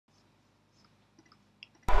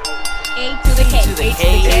A to the K. To the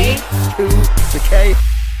K. To the K.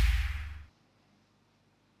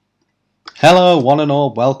 Hello, one and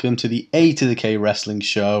all. Welcome to the A to the K Wrestling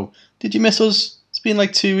Show. Did you miss us? It's been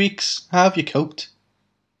like 2 weeks. How have you coped?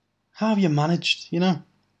 How have you managed, you know?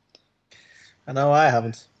 I know I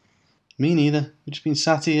haven't. Me neither. We've just been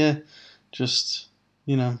sat here, just,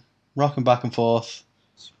 rocking back and forth.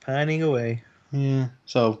 Just pining away. Yeah,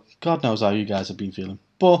 so God knows how you guys have been feeling.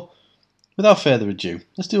 But without further ado,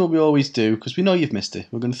 let's do what we always do, because we know you've missed it.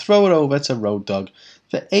 We're going to throw it over to Road Dogg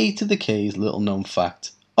for A to the K's little known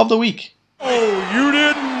fact of the week. Oh, you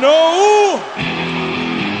didn't know?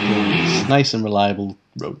 Yes, nice and reliable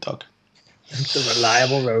Road Dogg. The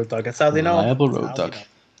reliable Road Dogg. That's how they know. Reliable Road Dogg.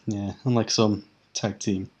 Yeah, unlike some tag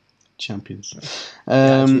team champions.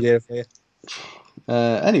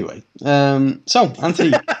 Anyway, so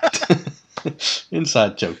Anthony,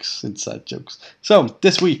 inside jokes. So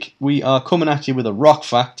this week we are coming at you with a Rock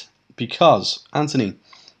fact because Anthony,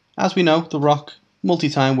 as we know, The Rock,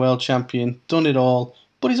 multi-time world champion, done it all,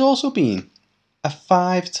 but he's also been a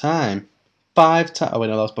five-time. Oh wait,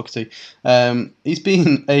 no, that was Booker T. He's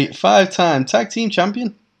been a 5-time tag team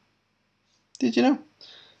champion. Did you know?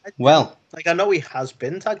 Well, I know he has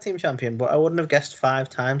been tag team champion, but I wouldn't have guessed 5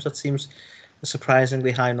 times. That seems a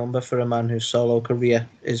surprisingly high number for a man whose solo career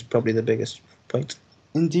is probably the biggest point.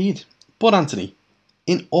 Indeed. But Anthony,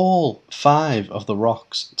 in all 5 of The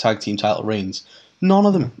Rock's tag team title reigns, none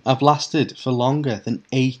of them have lasted for longer than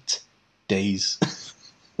 8 days.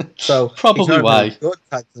 So probably he's not why a good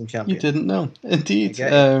tag team champion. You didn't know. Indeed.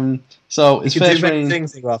 Okay. So his first reign.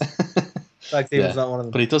 Things, tag team is not one of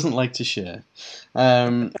them. But he doesn't like to share.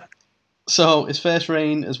 So his first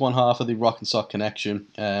reign as one half of the Rock and Sock Connection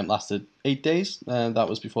lasted 8 days. That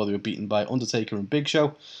was before they were beaten by Undertaker and Big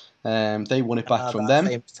Show. They won it back from them.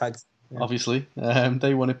 Obviously,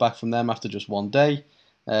 they won it back from them after just 1 day.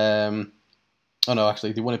 They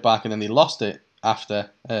won it back and then they lost it after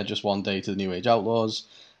just 1 day to the New Age Outlaws.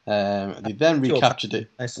 They then recaptured it.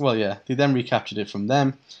 Nice. Well, yeah, they then recaptured it from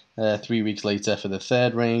them 3 weeks later for the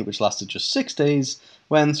third reign, which lasted just 6 days.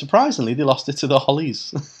 When surprisingly they lost it to the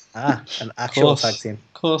Hollies. An actual tag team.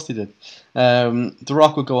 Of course they did. The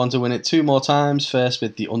Rock would go on to win it 2 more times. First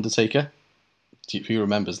with the Undertaker. Who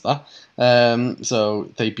remembers that? So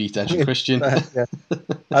they beat Edge and Christian. Yeah.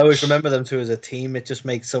 I always remember them two as a team. It just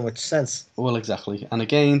makes so much sense. Well, exactly. And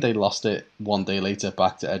again, they lost it 1 day later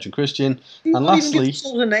back to Edge and Christian. You and didn't lastly,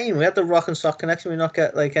 even give a name. We had the Rock and Sock Connection. We not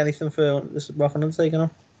get anything for this Rock and Undertaker. No?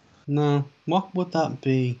 No. What would that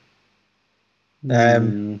be?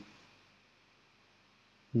 Feel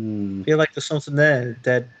like there's something there.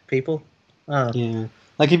 Dead people. I don't know. Yeah.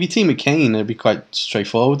 Like if you team with Kane, it'd be quite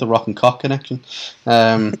straightforward. The Rock and Cock Connection.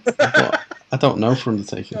 I don't know for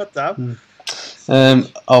Undertaker. We're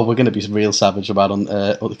going to be real savage about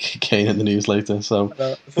Kane in the news later, so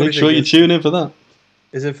make sure you tune in for that.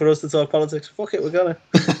 Is it for us to talk politics? Fuck it, we're gonna.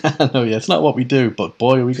 No, yeah, it's not what we do, but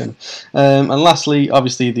boy, are we gonna. And lastly,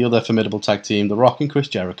 obviously, the other formidable tag team, The Rock and Chris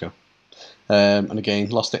Jericho. And again,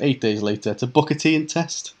 lost it 8 days later to Booker T and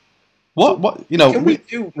Test. What? Can we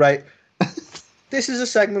do right? This is a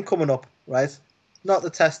segment coming up, right? Not the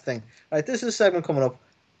Test thing, right? This is a segment coming up.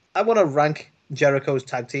 I want to rank Jericho's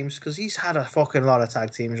tag teams because he's had a fucking lot of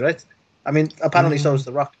tag teams, right? I mean, apparently so is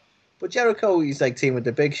The Rock. But Jericho, he's like teamed with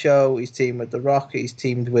the Big Show, he's teamed with The Rock, he's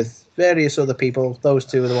teamed with various other people. Those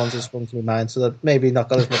two are the ones that sprung to my mind, so that maybe not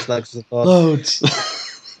got as much legs as I thought. Loads.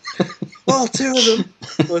 Well, 2 of them.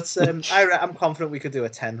 But I'm confident we could do a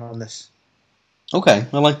 10 on this. Okay,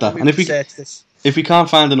 I like that. And this. If we can't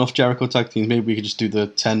find enough Jericho tag teams, maybe we could just do the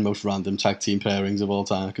 10 most random tag team pairings of all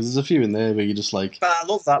time, because there's a few in there where you just like... But I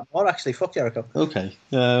love that more, actually. Fuck Jericho. Okay.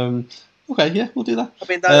 Okay, yeah, we'll do that. I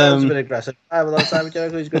mean, that was a bit aggressive. I have a lot of time with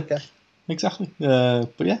Jericho. He's a good guy. Exactly.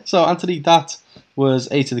 But yeah, so Anthony, that was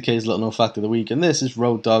A to the K's little known fact of the week, and this is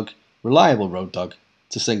Road Dogg, reliable Road Dogg,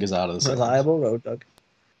 to sing us out of the segment. Reliable Road Dogg.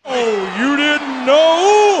 Oh, you didn't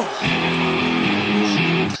know?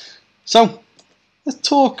 So, let's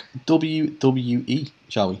talk WWE,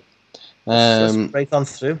 shall we? Just right on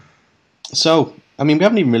through. So, I mean, we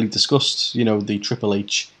haven't even really discussed, the Triple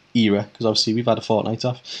H era, because obviously we've had a fortnight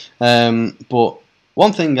off. But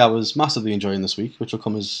one thing I was massively enjoying this week, which will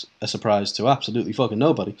come as a surprise to absolutely fucking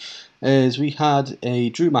nobody, is we had a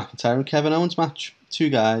Drew McIntyre and Kevin Owens match. 2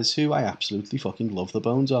 guys who I absolutely fucking love the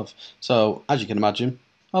bones of. So, as you can imagine,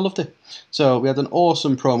 I loved it. So, we had an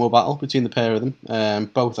awesome promo battle between the pair of them.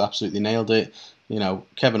 Both absolutely nailed it.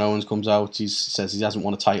 Kevin Owens comes out, he says he hasn't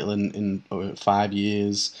won a title in 5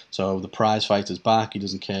 years, so the prize fighter's back. He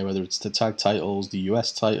doesn't care whether it's the tag titles, the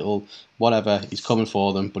US title, whatever, he's coming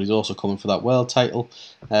for them, but he's also coming for that world title.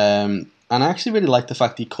 And I actually really like the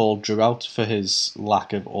fact he called Drew out for his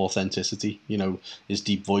lack of authenticity, his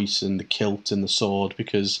deep voice and the kilt and the sword,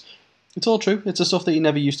 because it's all true. It's the stuff that he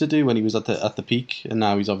never used to do when he was at the peak, and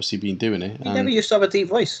now he's obviously been doing it. He never used to have a deep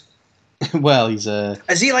voice. Well, he's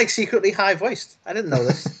Is he like secretly high voiced? I didn't know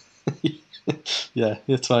this. Yeah,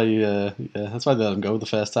 that's why that's why they let him go the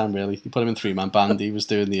first time. Really, you put him in 3-man band. He was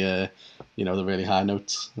doing the the really high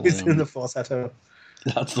notes. He's doing the falsetto.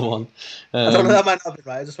 That's the one. I don't know, that might not be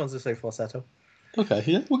right. I just wanted to say falsetto. Okay,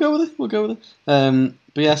 yeah, we'll go with it.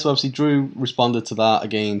 But yeah, so obviously Drew responded to that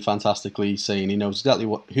again fantastically, saying he knows exactly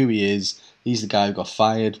who he is. He's the guy who got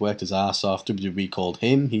fired, worked his ass off. WWE called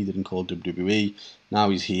him. He didn't call WWE. Now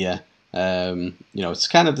he's here. It's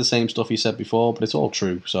kind of the same stuff he said before, but it's all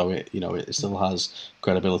true. So it still has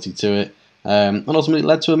credibility to it. And ultimately it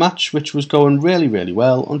led to a match which was going really, really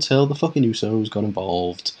well until the fucking Usos got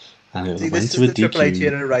involved. And it went this to a is the Triple H DQ.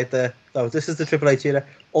 era right there. No, this is the Triple H era.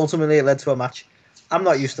 Ultimately, it led to a match. I'm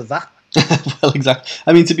not used to that. Well, exactly.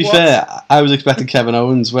 I mean, to be fair, I was expecting Kevin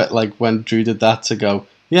Owens, when Drew did that, to go,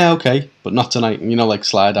 yeah, okay, but not tonight, and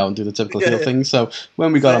slide out and do the typical heel thing. So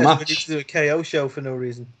when we got a match, we need to do a KO show for no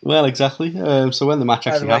reason. Well, exactly. So when the match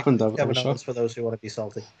actually happened, I was Kevin shocked. Owens for those who want to be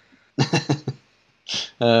salty.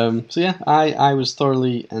 So yeah, I was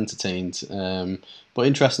thoroughly entertained. But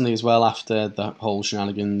interestingly as well, after the whole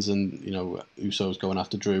shenanigans and Usos going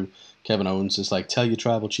after Drew, Kevin Owens is like, "Tell your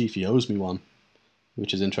tribal chief he owes me one,"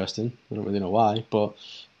 which is interesting. I don't really know why, but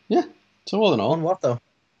yeah. So all in all, On what though?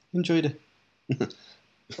 enjoyed it.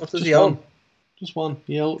 What does he own? Just one.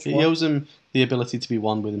 He owes him the ability to be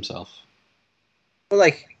one with himself. Well,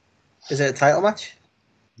 is it a title match?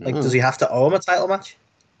 Does he have to owe him a title match?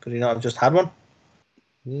 Could he not have just had one?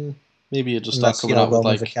 Yeah. Maybe you just start coming out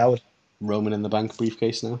with Roman in the Bank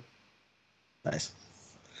briefcase now. Nice.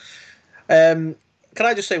 Can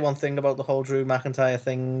I just say one thing about the whole Drew McIntyre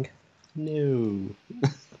thing? No.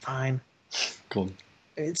 Fine. Go on.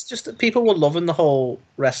 It's just that people were loving the whole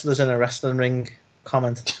wrestlers in a wrestling ring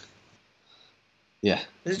comment. Yeah.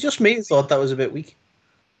 Is it just me who thought that was a bit weak?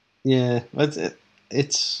 Yeah.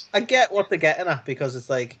 It's... I get what they're getting at, because it's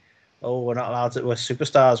like, oh, we're not allowed to... We're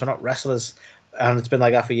superstars, we're not wrestlers. And it's been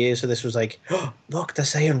like that for years, so this was like, oh, look, they're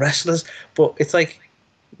saying wrestlers. But it's like,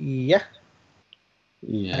 yeah.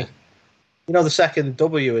 Yeah. The second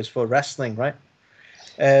W is for wrestling, right?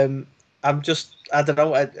 I'm just... I don't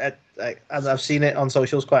know. I've seen it on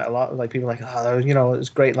socials quite a lot. Like, people are like, oh, it's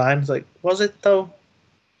a great line. It's like, was it, though?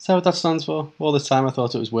 Is that what that stands for? All this time I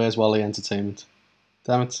thought it was Where's Wally Entertainment.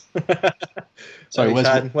 Damn it. Sorry,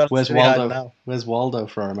 where's Waldo? Now? Where's Waldo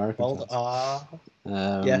for our American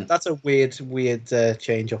fans? Yeah, that's a weird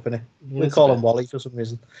change up in it. We call him Wally for some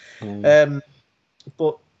reason.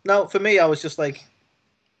 But no, for me, I was just like,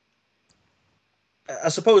 I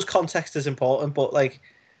suppose context is important, but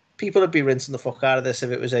people would be rinsing the fuck out of this if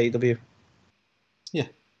it was AEW. Yeah.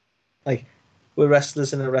 We're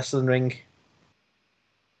wrestlers in a wrestling ring.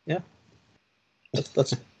 Yeah.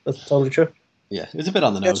 That's totally true. Yeah, it's a bit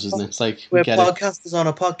on the nose, isn't it? It's like we're podcasters on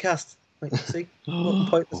a podcast. See, nothing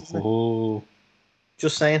pointless, isn't it? Oh,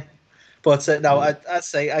 just saying. But no, I'd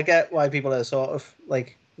say I get why people are sort of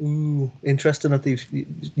interested that they've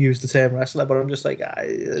used the term wrestler, but I'm just like, I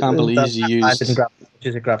can't believe you used. I didn't grab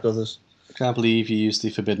it grabbed others. I can't believe you used the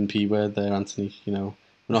forbidden P word there, Anthony. We're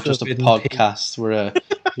not just a podcast. We're a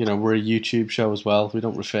we're a YouTube show as well. We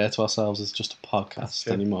don't refer to ourselves as just a podcast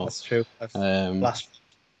anymore. That's true.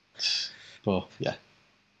 But yeah,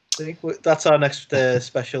 that's our next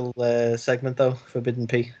special segment, though. Forbidden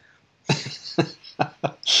P.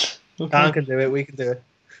 Okay. Khan can do it. We can do it.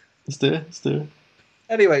 Let's do it.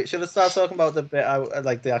 Anyway, should I start talking about the bit?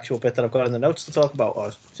 The actual bit that I've got in the notes to talk about,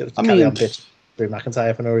 or should I carry on bitch Drew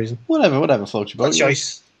McIntyre for no reason? Whatever floats your boat.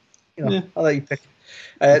 Choice. I'll let you pick.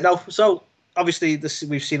 No, so obviously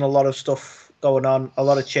we've seen a lot of stuff going on, a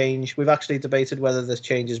lot of change. We've actually debated whether this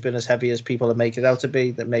change has been as heavy as people are making it out to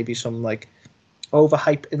be. There may be some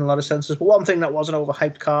overhype in a lot of senses. But one thing that wasn't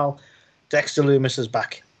overhyped, Carl, Dexter Lumis is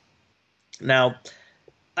back. Now,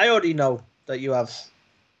 I already know that you have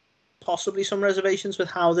possibly some reservations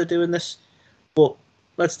with how they're doing this, but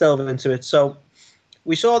let's delve into it. So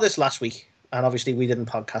we saw this last week, and obviously we didn't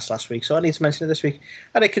podcast last week, so I need to mention it this week.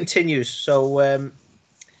 And it continues. So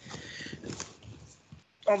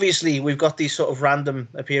obviously we've got these sort of random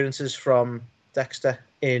appearances from Dexter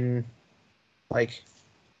in, let's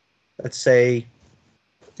say,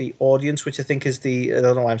 the audience, which I think is I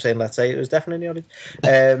don't know why I'm saying let's say, it was definitely in the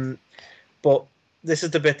audience. But this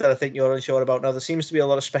is the bit that I think you're unsure about. Now, there seems to be a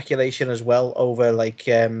lot of speculation as well over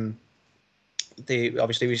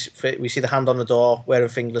obviously we see the hand on the door wearing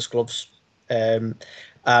fingerless gloves, and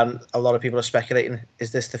a lot of people are speculating,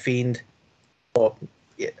 is this the Fiend But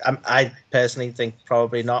yeah, I personally think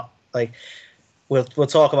probably not. Like we'll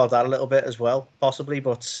talk about that a little bit as well, possibly.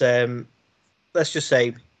 But let's just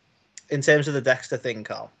say, in terms of the Dexter thing,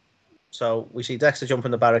 Carl. So we see Dexter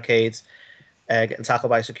jumping the barricades, getting tackled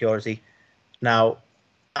by security. Now,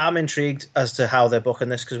 I'm intrigued as to how they're booking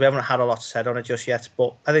this because we haven't had a lot said on it just yet.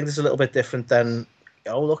 But I think this is a little bit different than,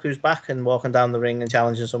 oh, look who's back and walking down the ring and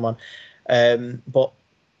challenging someone. But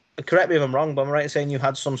correct me if I'm wrong, but I'm right in saying you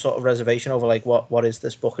had some sort of reservation over like what is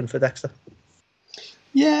this booking for Dexter?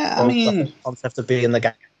 Yeah, I mean, the concept of being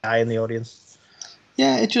the guy in the audience.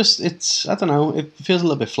 Yeah, it's I don't know. It feels a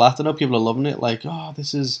little bit flat. I know people are loving it. Like, oh,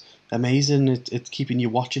 this is amazing. It's keeping you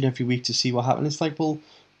watching every week to see what happens. It's like, well,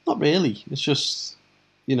 not really. It's just,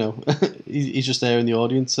 he's just there in the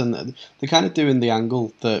audience, and they're kind of doing the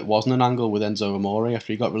angle that wasn't an angle with Enzo Amore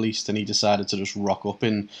after he got released, and he decided to just rock up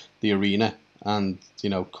in the arena and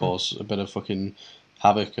cause a bit of fucking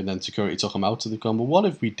havoc, and then security took him out. So they've gone, well, what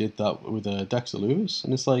if we did that with Dexter Lewis?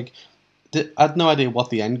 And it's like, I had no idea what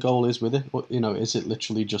the end goal is with it. Is it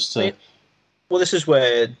literally just to? Well, this is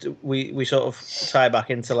where we sort of tie back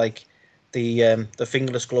into like the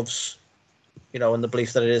fingerless gloves, and the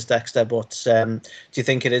belief that it is Dexter. But do you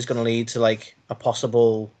think it is going to lead to like a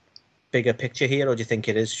possible bigger picture here, or do you think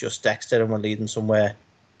it is just Dexter and we're leading somewhere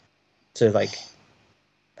to like?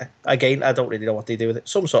 Again, I don't really know what they do with it.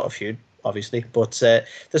 Some sort of feud, obviously, but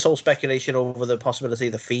this whole speculation over the possibility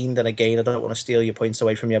of the Fiend, and again, I don't want to steal your points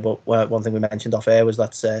away from you, but one thing we mentioned off air was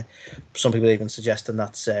that some people even suggesting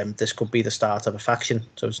that this could be the start of a faction,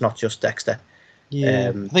 so it's not just Dexter.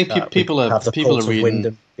 Yeah, I think people are reading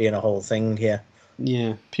Wyndham being a whole thing here.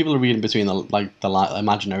 Yeah, people are reading between the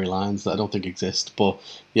imaginary lines that I don't think exist. But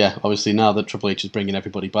yeah, obviously now that Triple H is bringing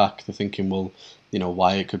everybody back, they're thinking, well,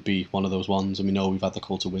 Wyatt could be one of those ones, and we know we've had the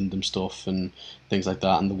Cult of Wyndham stuff and things like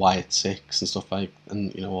that, and the Wyatt Six and stuff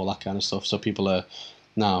and all that kind of stuff. So people are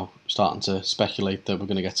now starting to speculate that we're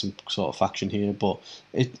going to get some sort of faction here. But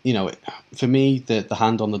for me, the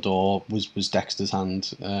hand on the door was Dexter's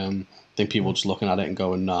hand. I think people just looking at it and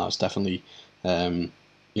going, "Nah, it's definitely."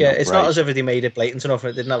 It's not as if they made it blatant enough.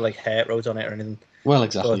 It didn't have like hair roads on it or anything. Well,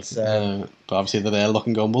 exactly. But obviously they're there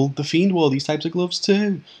looking, going, well, the Fiend wore these types of gloves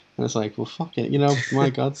too. And it's like, well, fuck it, my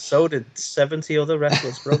God. So did 70 other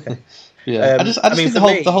wrestlers, but okay. Yeah, I just think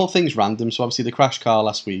the whole thing's random. So obviously the crash car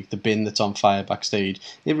last week, the bin that's on fire backstage,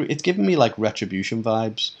 it's giving me like Retribution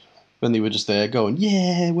vibes when they were just there going,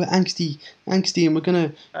 yeah, we're angsty, and we're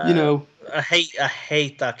gonna, I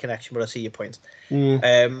hate that connection, but I see your point.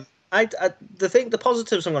 Yeah. The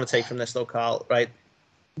positives I'm going to take from this though, Carl, right?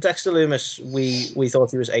 Dexter Loomis, we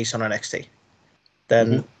thought he was ace on NXT.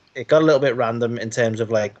 Then it got a little bit random in terms of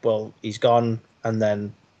like, well, he's gone, and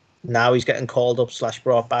then now he's getting called up /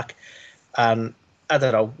 brought back, and I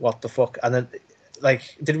don't know what the fuck. And then,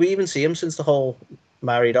 like, did we even see him since the whole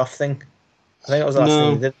married off thing? I think that was the last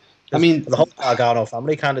thing we did. I mean, the whole Gargano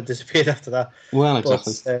family kind of disappeared after that. Well,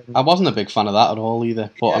 exactly. But, I wasn't a big fan of that at all either.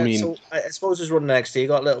 But I mean, so I suppose his running NXT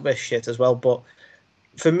got a little bit shit as well. But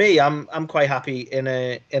for me, I'm quite happy. In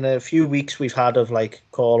a few weeks we've had of like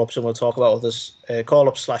call ups, and we'll talk about others, call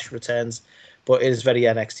ups / returns. But it is very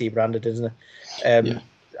NXT branded, isn't it?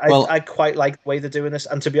 I quite like the way they're doing this,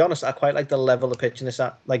 and to be honest, I quite like the level of pitching this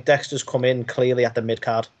at. Like Dexter's come in clearly at the mid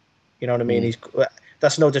card. You know what I mean?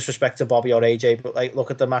 That's no disrespect to Bobby or AJ, but like look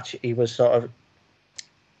at the match. He was sort of.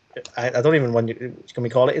 I don't even want you. Can we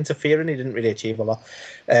call it interfering? He didn't really achieve a lot.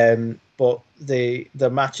 But the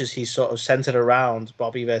matches he's sort of centered around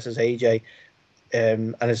Bobby versus AJ,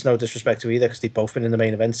 and it's no disrespect to either because they've both been in the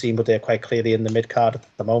main event scene, but they're quite clearly in the mid card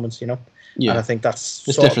at the moment. Yeah. And I think that's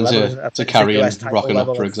it's different to Karrion rocking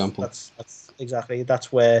up, for example. That's exactly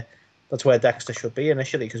that's where Dexter should be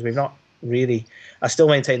initially, because we've not really. I still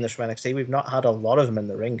maintain this from NXT. We've not had a lot of them in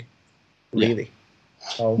the ring, really. Yeah.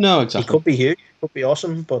 So no, exactly. He could be huge, could be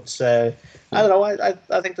awesome, but I don't know.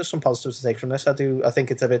 I think there's some positives to take from this. I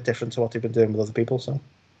think it's a bit different to what they've been doing with other people. So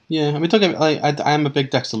yeah, I mean, I am a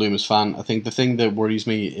big Dexter Loomis fan. I think the thing that worries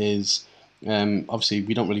me is obviously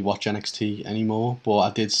we don't really watch NXT anymore, but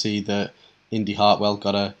I did see that Indy Hartwell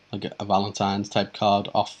got a Valentine's type card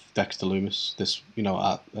off Dexter Loomis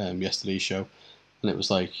at yesterday's show. And it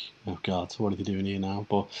was like, oh God, what are they doing here now?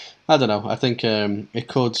 But I don't know. I think it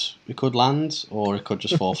could land, or it could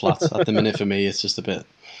just fall flat. At the minute, for me, it's just a bit.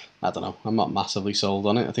 I don't know. I'm not massively sold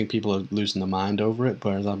on it. I think people are losing their mind over it,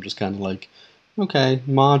 whereas I'm just kind of like, okay,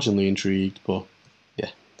 marginally intrigued, but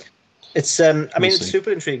yeah. It's it's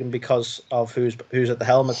super intriguing because of who's at the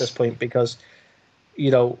helm at this point. Because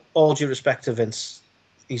all due respect to Vince,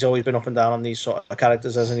 he's always been up and down on these sort of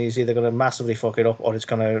characters, as in he's either going to massively fuck it up or it's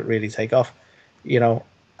going to really take off.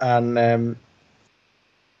 And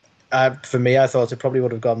For me, I thought it probably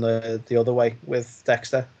would have gone the other way with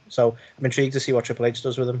Dexter. So I'm intrigued to see what Triple H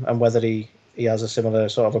does with him and whether he has a similar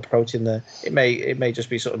sort of approach in there. It may just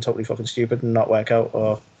be something totally fucking stupid and not work out,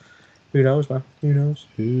 or who knows, man? Who knows?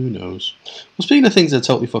 Who knows? Well, speaking of things that are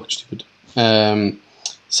totally fucking stupid,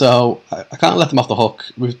 so I can't let them off the hook.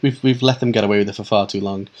 We've let them get away with it for far too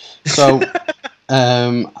long. So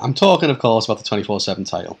I'm talking, of course, about the 24/7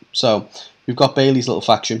 title. So we've got Bayley's little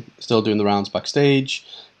faction still doing the rounds backstage,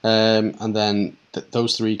 and then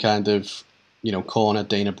those three kind of, corner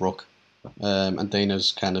Dana Brooke, and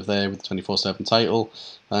Dana's kind of there with the 24/7 title,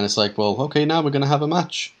 and it's like, well, okay, now we're going to have a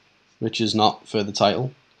match, which is not for the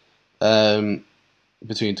title.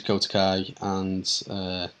 Between Dakota Kai and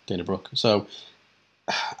Dana Brooke. So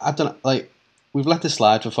I don't know, like, we've let this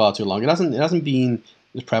slide for far too long. It hasn't been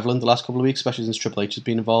as prevalent the last couple of weeks, especially since Triple H has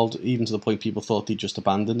been involved, even to the point people thought he'd just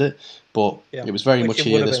abandoned it. But it was very much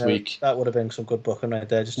here this week. That would have been some good booking right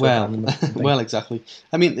there. Just to well, exactly.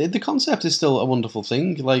 I mean, the concept is still a wonderful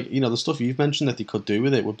thing. Like, the stuff you've mentioned that they could do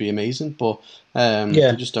with it would be amazing, but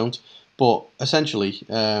they just don't. But essentially,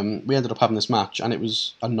 we ended up having this match, and it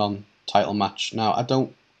was a non-title match. Now,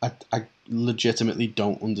 I legitimately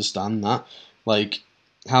don't understand that. Like,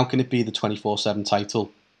 how can it be the 24/7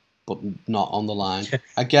 title, but not on the line?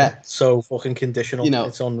 I get so fucking conditional.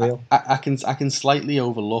 It's unreal. I can slightly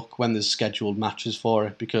overlook when there's scheduled matches for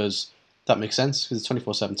it, because that makes sense, because it's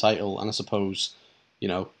 24/7 title, and I suppose,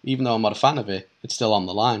 even though I'm not a fan of it, it's still on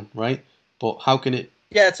the line, right? But how can it?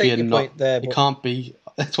 Yeah, take your point there. It can't be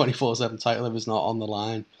a 24/7 title if it's not on the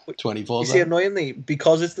line 24/7. You see, annoyingly,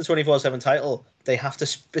 because it's the 24/7 title, they have to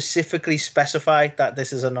specifically specify that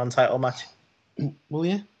this is a non-title match. Well,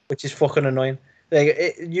 yeah. Which is fucking annoying.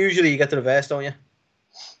 Usually you get the reverse, don't you?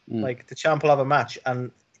 Like, the champ will have a match,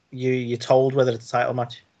 and you're told whether it's a title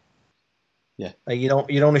match. Yeah. Like, you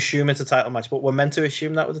don't assume it's a title match, but we're meant to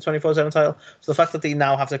assume that with the 24/7 title. So the fact that they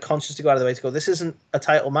now have to consciously go out of the way to go, this isn't a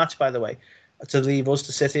title match, by the way, to leave us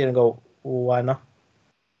to sit here and go, well, why not?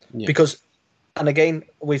 Yeah. Because, and again,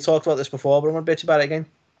 we've talked about this before, but I'm going to bitch about it again.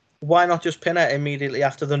 Why not just pin her immediately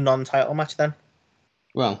after the non-title match then?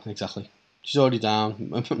 Well, exactly. She's already down.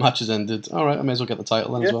 Match has ended. All right, I may as well get the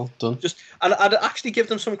title then as well. Done. And I'd actually give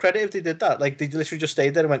them some credit if they did that. Like, they literally just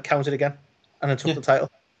stayed there and went, count it again, and then took the title.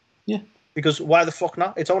 Yeah. Because why the fuck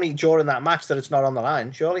not? It's only during that match that it's not on the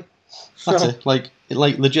line, surely. That's it. Like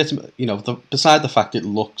legitimate. Beside the fact it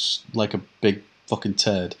looks like a big fucking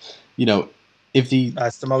turd. If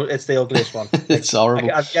it's the ugliest one. It's horrible.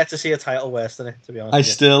 I've yet to see a title worse than it, to be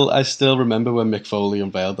honest. I still remember when Mick Foley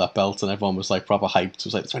unveiled that belt and everyone was like proper hyped. It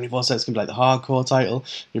was like 24 cents can be like the hardcore title.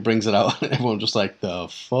 He brings it out and everyone just like, the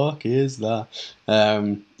fuck is that?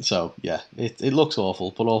 So yeah, it looks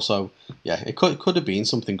awful, but also it could have been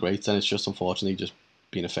something great, and it's just unfortunately just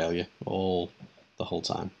been a failure the whole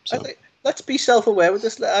time. So let's be self-aware with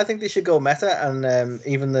this. I think they should go meta, and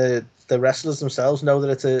even the wrestlers themselves know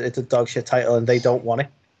that it's a dog shit title and they don't want it,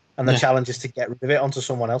 and the challenge is to get rid of it onto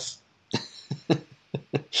someone else.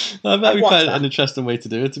 That might be quite an interesting way to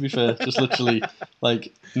do it, to be fair. Just literally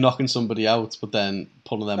like knocking somebody out, but then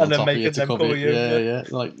pulling them on top of you to cover you. Yeah.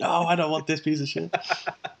 Like, no, I don't want this piece of shit.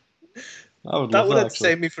 That would have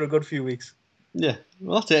saved me for a good few weeks. Yeah,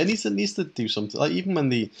 well, that's it. It needs to do something. Like, even when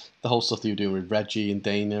the whole stuff that you were doing with Reggie and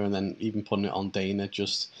Dana, and then even putting it on Dana,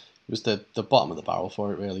 just was the bottom of the barrel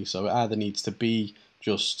for it, really. So it either needs to be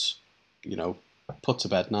just, put to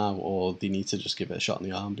bed now, or they need to just give it a shot in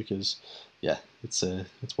the arm, because, it's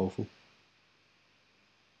woeful.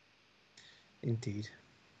 Indeed.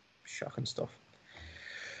 Shocking stuff.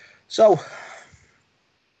 So,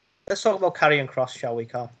 let's talk about Karrion Kross, shall we,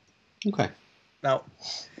 Carl? Okay. Now,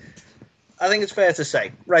 I think it's fair to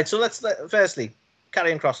say. Right, so firstly,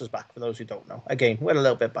 Karrion Kross is back, for those who don't know. Again, we're a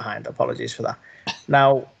little bit behind. Apologies for that.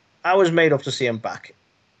 Now, I was made up to see him back,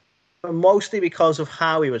 mostly because of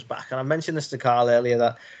how he was back. And I mentioned this to Carl earlier,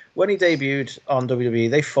 that when he debuted on WWE,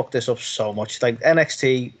 they fucked this up so much. Like,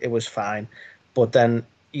 NXT, it was fine. But then,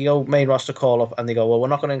 main roster call up and they go, well, we're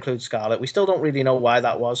not going to include Scarlett. We still don't really know why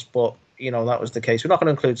that was, but, that was the case. We're not going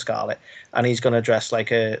to include Scarlett. And he's going to dress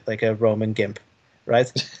like a Roman gimp,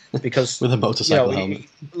 right? Because with a motorcycle helmet.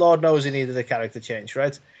 Lord knows he needed a character change,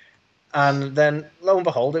 right? And then, lo and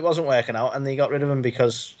behold, it wasn't working out, and they got rid of him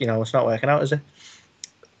because, it's not working out, is it?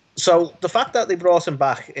 So the fact that they brought him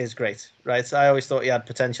back is great, right? I always thought he had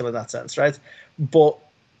potential in that sense, right? But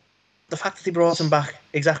the fact that they brought him back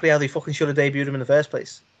exactly how they fucking should have debuted him in the first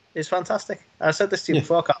place is fantastic. And I said this to you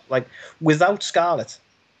before, Carl, like, without Scarlett,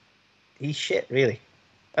 he's shit, really.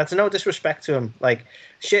 That's no disrespect to him. Like,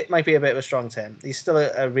 shit might be a bit of a strong term. He's still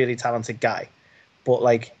a really talented guy, but,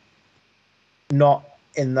 like, not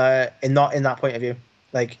in that point of view.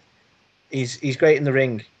 Like, he's great in the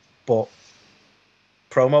ring, but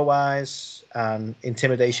promo wise and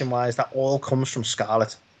intimidation wise, that all comes from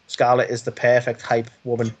Scarlett. Scarlett is the perfect hype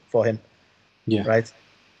woman for him. Yeah. Right.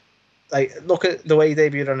 Like, look at the way he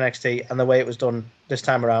debuted on NXT and the way it was done this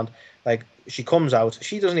time around. Like, she comes out,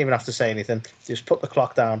 she doesn't even have to say anything. Just put the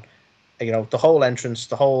clock down. You know, the whole entrance,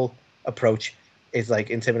 the whole approach is like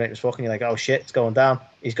intimidating as fuck. And you're like, oh shit, it's going down.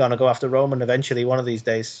 He's gonna go after Roman eventually, one of these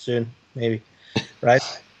days, soon, maybe. Right.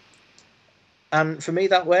 And for me,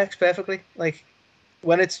 that works perfectly. Like,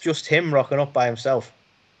 when it's just him rocking up by himself,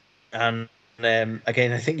 and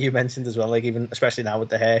again, I think you mentioned as well, like, even especially now with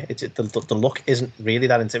the hair, the look isn't really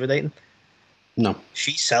that intimidating. No.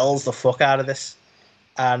 She sells the fuck out of this,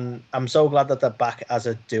 and I'm so glad that they're back as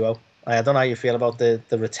a duo. I don't know how you feel about the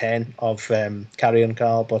return of Carrie and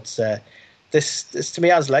Carl, but this to me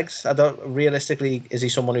has legs. I don't realistically, is he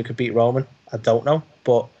someone who could beat Roman? I don't know,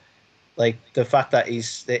 but like the fact that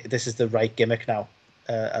this is the right gimmick now,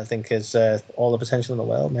 I think is all the potential in the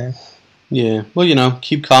world, man. Yeah, well, you know,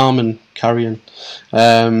 keep calm and carry on.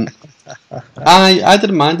 I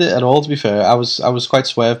didn't mind it at all. To be fair, I was quite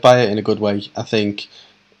swerved by it in a good way. I think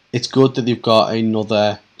it's good that they've got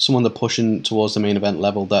someone they're pushing towards the main event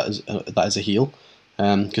level that is a heel.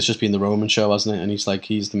 Because it's just been the Roman show, hasn't it? And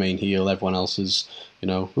he's the main heel. Everyone else is, you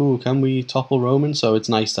know, ooh, can we topple Roman? So it's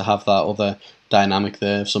nice to have that other dynamic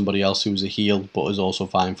there of somebody else who's a heel but is also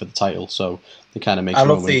vying for the title. So it kind of makes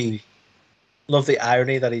Roman. Love the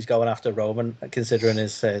irony that he's going after Roman, considering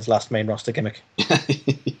his last main roster gimmick.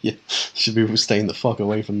 Yeah, should be staying the fuck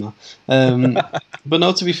away from that. But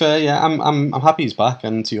no, to be fair, yeah, I'm happy he's back,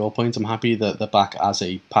 and to your point, I'm happy that they're back as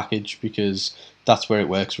a package because that's where it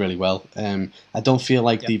works really well. I don't feel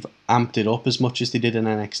like they've amped it up as much as they did in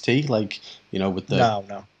NXT, like, you know, with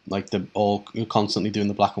the like the all constantly doing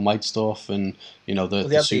the black and white stuff, and you know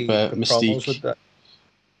the super mystique.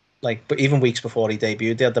 Like, but even weeks before he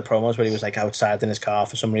debuted, they had the promos where he was like outside in his car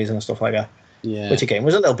for some reason and stuff like that. Yeah. Which again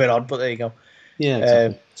was a little bit odd, but there you go. Yeah.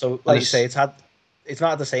 Exactly. So, like you say, it's not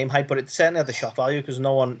at the same height, but it certainly had the shock value because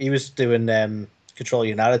he was doing control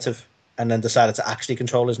your narrative and then decided to actually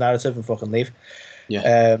control his narrative and fucking leave.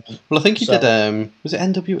 Yeah. Well, I think he did. Was it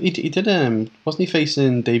NW? He did. Wasn't he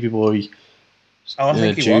facing Davey Boy? Oh, I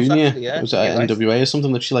think he Junior? was actually. Yeah. Was it NWA or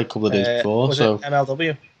something literally like a couple of days before? Was it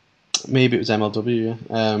MLW? Maybe it was MLW,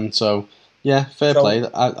 yeah. So, yeah, fair play.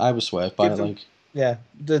 I was swerved by it. Like, yeah,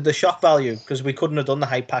 the shock value, because we couldn't have done the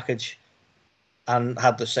hype package and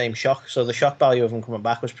had the same shock. So the shock value of him coming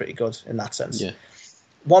back was pretty good in that sense. Yeah.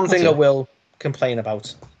 One thing I will complain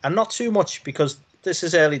about, and not too much because this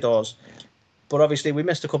is early doors, but obviously we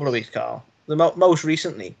missed a couple of weeks, Carl. Most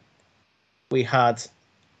recently, we had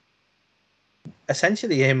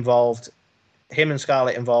essentially him and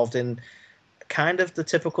Scarlett involved in kind of the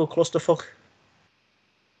typical clusterfuck. Do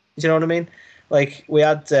you know what I mean? Like, we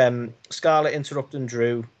had Scarlett interrupting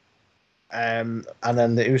Drew, and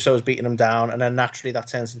then the Usos beating him down, and then naturally that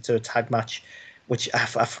turns into a tag match, which I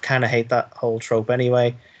kind of hate that whole trope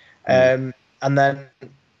anyway. And then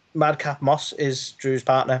Madcap Moss is Drew's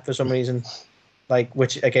partner for some reason, like,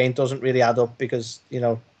 which again doesn't really add up because, you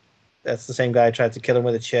know, that's the same guy who tried to kill him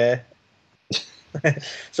with a chair.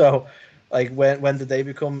 So, like, when did they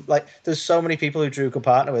become, like, there's so many people who Drew could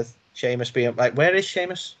partner with. Sheamus being, like, where is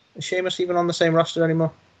Sheamus? Is Sheamus even on the same roster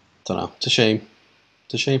anymore? Don't know. It's a shame.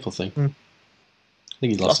 It's a shameful thing. I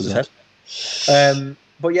think he's lost his head.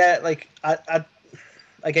 But yeah, like, I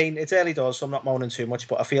again, it's early doors, so I'm not moaning too much,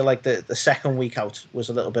 but I feel like the second week out was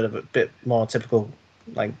a little bit more typical,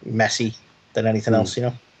 like, messy than anything else, you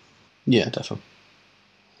know? Yeah, definitely.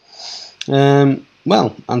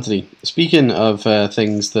 Well, Anthony, speaking of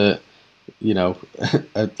things that, you know,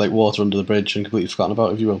 like water under the bridge and completely forgotten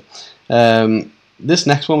about, if you will. This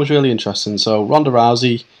next one was really interesting. So Ronda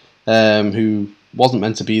Rousey, who wasn't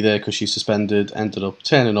meant to be there because she's suspended, ended up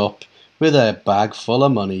turning up with a bag full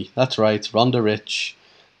of money. That's right, Ronda Rich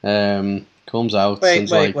comes out.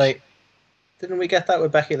 Wait. Didn't we get that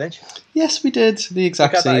with Becky Lynch? Yes, we did. The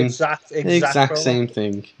exact exact same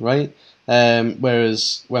thing, right?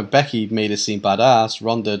 Whereas when Becky made it seem badass,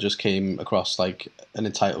 Ronda just came across like an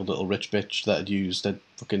entitled little rich bitch that had used a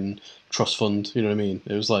fucking trust fund. You know what I mean?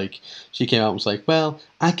 It was like she came out and was like, "Well,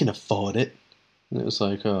 I can afford it," and it was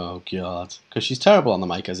like, "Oh god," because she's terrible on the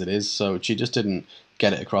mic as it is. So she just didn't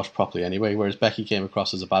get it across properly anyway. Whereas Becky came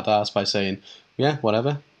across as a badass by saying, "Yeah,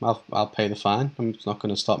 whatever, I'll pay the fine. It's not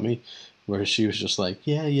going to stop me." Whereas she was just like,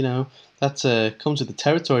 "Yeah, you know, that comes with the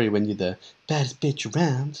territory when you're the baddest bitch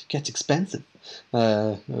around. It gets expensive."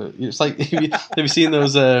 It's like, have you seen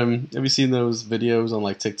those? Have you seen those videos on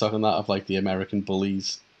like TikTok and that of like the American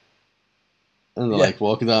bullies? And they're like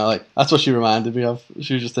walking down, like that's what she reminded me of.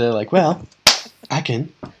 She was just there, like, well, I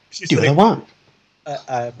can do what I want.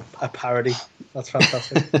 A parody. That's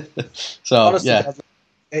fantastic. So honestly, yeah,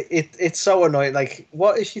 it's so annoying. Like,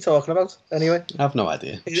 what is she talking about anyway? I have no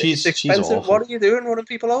idea. It's expensive. She's awful. What are you doing running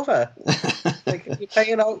people over? Like, you're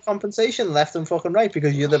paying out compensation left and fucking right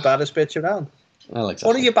because you're the baddest bitch around. Well, exactly.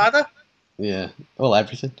 What are you bad at? Yeah, well,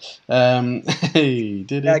 everything.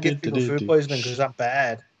 I give people food poisoning because I'm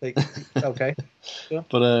bad. Like, okay. Sure.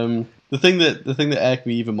 But the thing that irked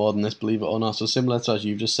me even more than this, believe it or not, so similar to as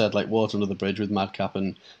you've just said, like water under the bridge with Madcap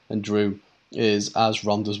and Drew, is as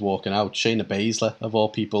Ronda's walking out, Shayna Baszler of all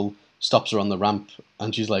people stops her on the ramp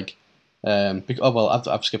and she's like,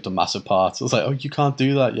 I've skipped a massive part. I was like, oh, you can't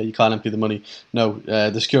do that. Yeah, you can't empty the money. No,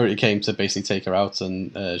 the security came to basically take her out,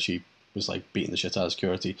 and she was like beating the shit out of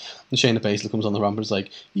security. And Shayna Baszler comes on the ramp and is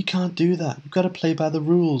like, you can't do that. You've got to play by the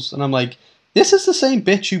rules. And I'm like, this is the same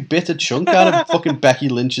bitch who bit a chunk out of fucking Becky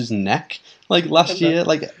Lynch's neck like last year.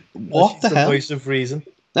 Like, what the hell? Voice of reason.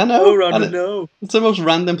 I know. Oh, Ronda, no. It's the most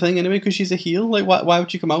random thing anyway because she's a heel. Like, why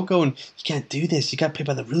would you come out going, you can't do this. You got to play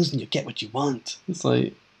by the rules and you get what you want. It's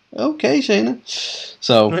like, okay, Shayna.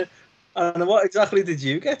 So. And what exactly did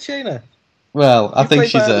you get, Shayna? Well, I think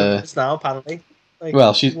she's a. Now, apparently. Like,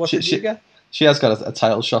 well, what did you get? She has got a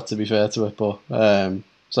title shot, to be fair to it, but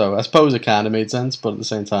so I suppose it kind of made sense, but at the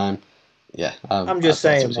same time, yeah. I'm just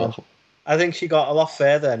saying, man, I think she got a lot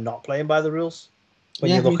further not playing by the rules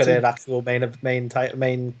when you look at her actual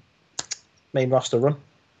main roster run.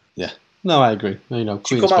 Yeah, no, I agree. You know,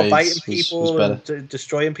 she come out biting people and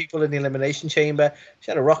destroying people in the elimination chamber.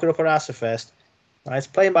 She had a rocket up her ass at first. Right,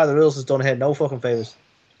 playing by the rules has done her no fucking favors.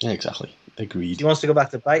 Yeah, exactly. Agreed. She wants to go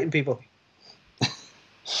back to biting people.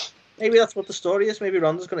 Maybe that's what the story is. Maybe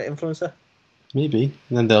Ronda's going to influence her. Maybe.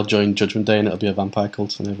 And then they'll join Judgment Day and it'll be a vampire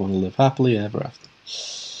cult and everyone will live happily ever after.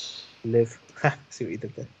 Live. See what you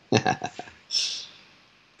did there.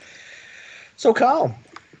 So, Carl,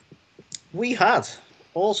 we had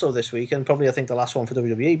also this week, and probably I think the last one for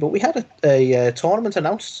WWE, but we had a tournament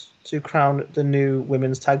announced to crown the new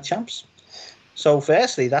women's tag champs. So,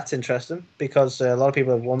 firstly, that's interesting because a lot of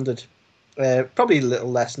people have wondered, probably a little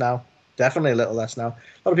less now, definitely a little less now.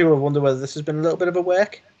 A lot of people have wondered whether this has been a little bit of a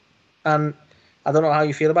work. And I don't know how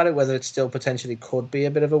you feel about it, whether it still potentially could be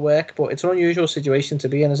a bit of a work, but it's an unusual situation to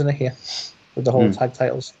be in, isn't it, here, with the whole tag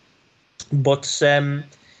titles. But,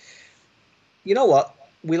 you know what?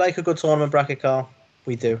 We like a good tournament bracket, Carl.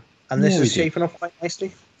 We do. And this is shaping up quite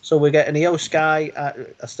nicely. So we're getting Io Sky,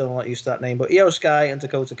 I'm still not used to that name, but Io Sky and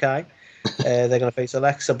Dakota Kai. They're going to face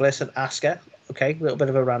Alexa Bliss and Asuka. Okay, a little bit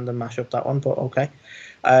of a random mashup, that one, but okay.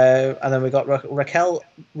 And then we got Raquel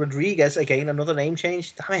Rodriguez, again, another name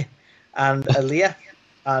change, damn it, and Aaliyah,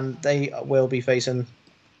 and they will be facing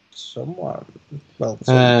someone. Well,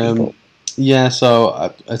 some people. Yeah,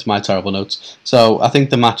 so it's my terrible notes. So I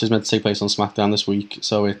think the match is meant to take place on SmackDown this week.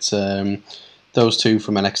 So it's those two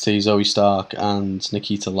from NXT, Zoe Stark and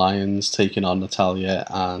Nikita Lyons, taking on Natalya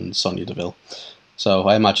and Sonya Deville. So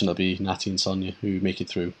I imagine it'll be Natty and Sonya who make it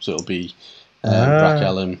through. So it'll be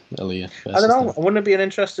Raquel and Aaliyah. I don't know. Wouldn't it be an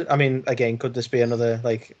interesting? I mean, again, could this be another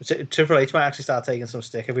like Triple H might actually start taking some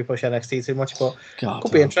stick if we push NXT too much? But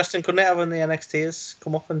could be interesting, couldn't it? Having the NXTers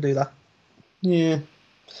come up and do that. Yeah,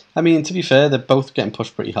 I mean, to be fair, they're both getting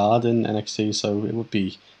pushed pretty hard in NXT, so it would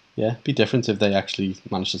be be different if they actually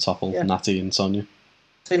managed to topple Natty and Sonya.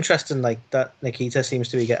 It's interesting, like that. Nikita seems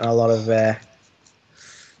to be getting a lot of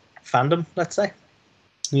fandom. Let's say.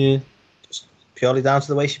 Yeah. Just purely down to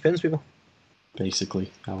the way she pins people. Basically,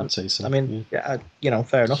 I would say so. I mean,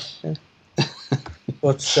 fair enough. Yeah.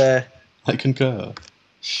 But I concur.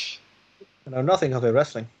 I know nothing of her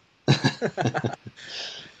wrestling.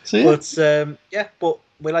 So but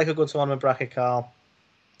we like a good tournament bracket, Carl.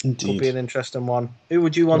 Indeed. Could be an interesting one. Who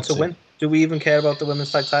would you want to win? Do we even care about the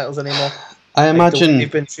women's tag titles anymore? I imagine.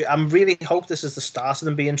 I really hope this is the start of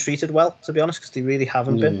them being treated well, to be honest, because they really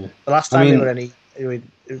haven't been. The last time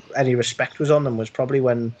any respect was on them was probably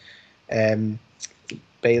when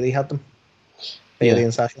Bailey had them. Bailey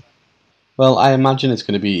and Sasha. Well, I imagine it's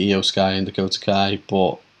going to be Io Sky and Dakota Kai,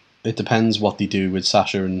 but it depends what they do with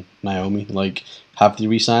Sasha and Naomi. Like, have they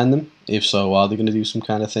re-signed them? If so, are they going to do some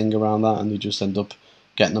kind of thing around that and they just end up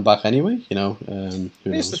getting them back anyway? You know,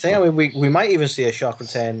 here's the thing. I mean, we might even see a shock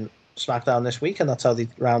return SmackDown this week, and that's how they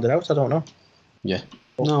round it out. I don't know. Yeah,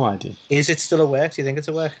 no idea. Is it still a work? Do you think it's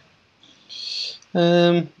a work?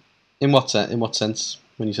 In what sense?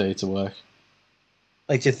 When you say it's a work,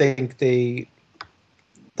 like, do you think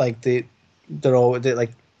they're always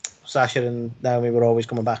like Sasha and Naomi were always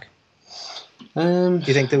coming back? Do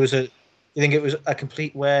you think it was a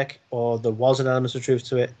complete work, or there was an element of truth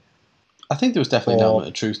to it? I think there was definitely an Or element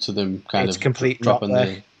of truth to them kind it's of complete dropping not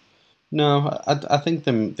the. No, I think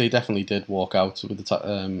they definitely did walk out with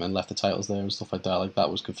and left the titles there and stuff like that. Like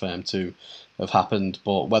that was confirmed to have happened,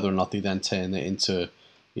 but whether or not they then turn it into,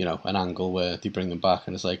 an angle where they bring them back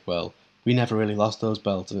and it's like, well, we never really lost those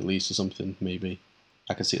belts, and at least or something. Maybe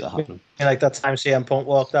I could see that happening. like that time CM Punk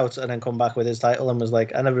walked out and then come back with his title and was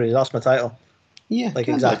like, I never really lost my title. Yeah, Like kind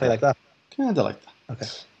of exactly like that. like that. Kind of like that. Okay.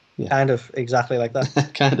 Yeah. Kind of exactly like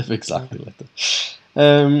that. Kind of exactly like that.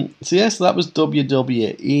 So that was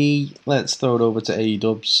WWE. Let's throw it over to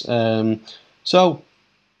AEWs. So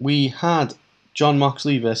we had John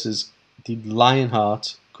Moxley versus the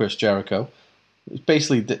Lionheart Chris Jericho.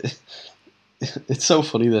 Basically, it's so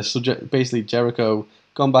funny this. So basically, Jericho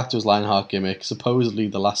gone back to his Lionheart gimmick. Supposedly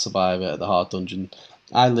the last survivor at the Heart Dungeon.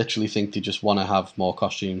 I literally think they just want to have more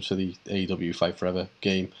costumes for the AEW Fight Forever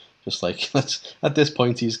game. Just like at this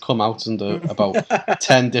point, he's come out under about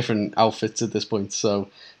 10 different outfits at this point,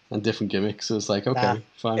 and different gimmicks. So it's like, okay,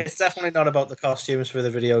 fine. It's definitely not about the costumes for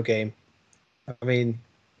the video game. I mean,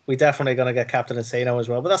 we're definitely going to get Captain Insano as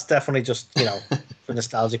well, but that's definitely just, for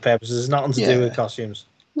nostalgic purposes. It's nothing to do with costumes.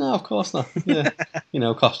 No, of course not. Yeah,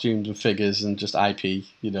 costumes and figures and just IP,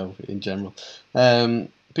 in general.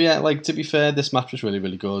 But yeah, like to be fair, this match was really,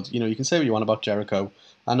 really good. You can say what you want about Jericho.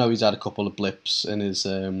 I know he's had a couple of blips in his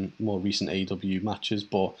more recent AEW matches,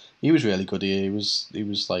 but he was really good here. He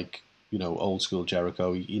was like old school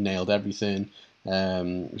Jericho. He nailed everything.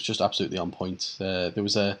 It was just absolutely on point. There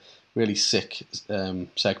was a really sick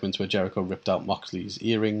segment where Jericho ripped out Moxley's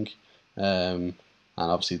earring, and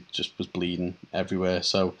obviously just was bleeding everywhere.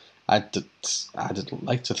 So I'd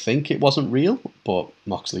like to think it wasn't real, but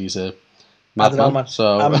Moxley's a madman. I don't know, man.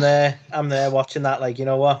 So I'm there watching that. Like, you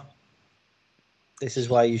know what? This is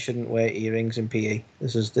why you shouldn't wear earrings in PE.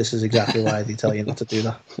 This is exactly why they tell you not to do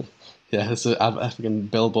that. Yeah, it's an African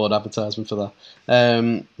billboard advertisement for that.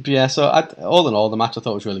 But yeah, so all in all, the match I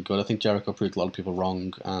thought was really good. I think Jericho proved a lot of people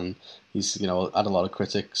wrong, and he's had a lot of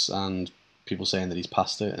critics and people saying that he's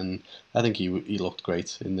past it, and I think he looked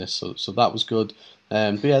great in this. So that was good.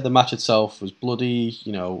 But yeah, the match itself was bloody.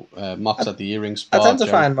 Mox had the earring spot. I tend to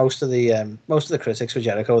find most of the critics for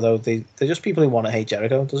Jericho though they're just people who want to hate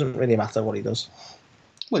Jericho. It doesn't really matter what he does.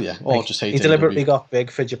 Well, yeah, or just hate. He deliberately got big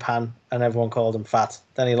for Japan, and everyone called him fat.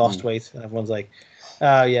 Then he lost weight, and everyone's like,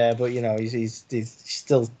 "Oh yeah, but he's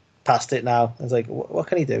still past it now." It's like, what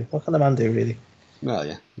can he do? What can the man do, really? Well,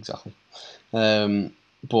 yeah, exactly.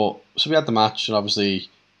 But so we had the match, and obviously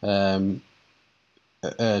Jericho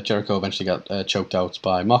eventually got choked out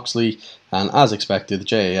by Moxley, and as expected, the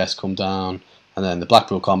JAS come down, and then the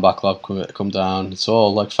Blackpool Combat Club come down. It's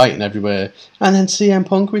all like fighting everywhere, and then CM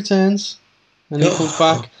Punk returns. And he comes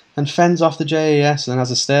back and fends off the JAS and has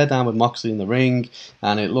a stare down with Moxley in the ring,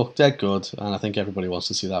 and it looked dead good. And I think everybody wants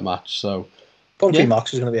to see that match. So, Punk v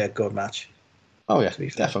Mox is going to be a good match. Oh yeah,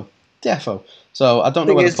 defo. So I don't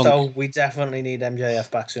know whether Punk. We definitely need MJF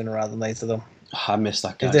back sooner rather than later, though. I missed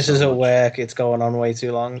that guy. If this is at work, it's going on way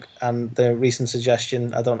too long. And the recent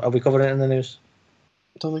suggestion, are we covering it in the news?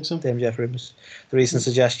 I don't think so. The MJF rumors. The recent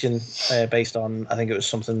suggestion, based on, I think it was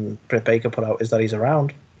something Britt Baker put out, is that he's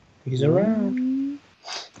around. He's around.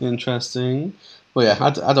 Interesting. Well, yeah,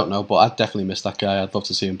 I don't know, but I definitely missed that guy. I'd love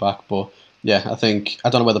to see him back. But yeah, I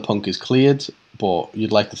don't know whether Punk is cleared, but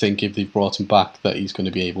you'd like to think if they've brought him back that he's going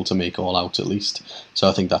to be able to make All Out at least. So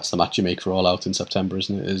I think that's the match you make for All Out in September,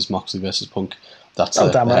 isn't it? Is Moxley versus Punk. That's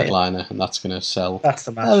the headliner, and that's going to sell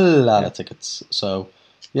a lot of tickets. So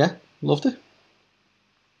yeah, loved it.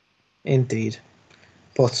 Indeed.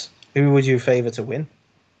 But who would you favour to win?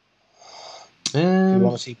 Do we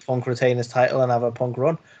want to see Punk retain his title and have a Punk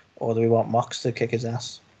run, or do we want Mox to kick his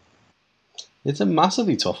ass? It's a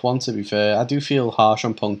massively tough one, to be fair. I do feel harsh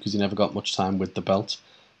on Punk because he never got much time with the belt.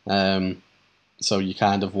 So you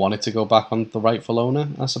kind of want it to go back on the rightful owner,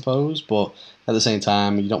 I suppose. But at the same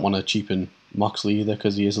time, you don't want to cheapen Moxley either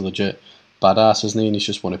because he is a legit badass, isn't he? And he's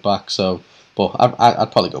just won it back. So, but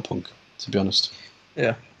I'd probably go Punk, to be honest.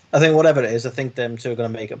 Yeah. I think whatever it is, I think them two are going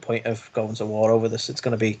to make a point of going to war over this. It's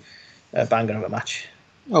going to be a banger of a match.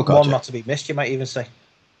 Oh, God, One not to be missed, you might even say.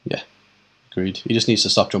 Yeah, agreed. He just needs to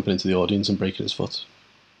stop jumping into the audience and breaking his foot.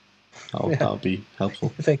 That'll be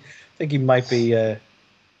helpful. I think he might be either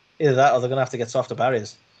that or they're going to have to get softer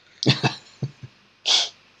barriers.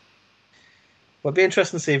 But it'd be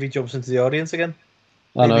interesting to see if he jumps into the audience again.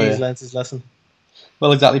 Maybe he's learnt his lesson.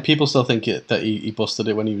 Well, exactly. People still think that he busted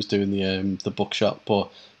it when he was doing the bookshop,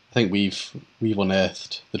 but I think we've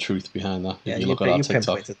unearthed the truth behind that. Yeah, if you look at our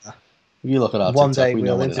TikTok. That. If you look at our One TikTok, day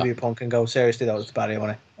we'll interview Punk and go, seriously, that was the barrier,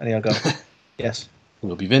 wasn't it? And he'll go, yes.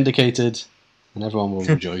 We'll be vindicated. and everyone will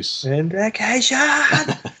rejoice. Vindication!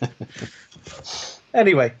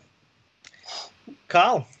 Anyway,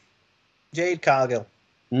 Jade Cargill,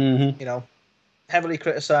 Mm-hmm. Heavily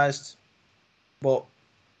criticised, but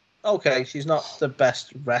okay, she's not the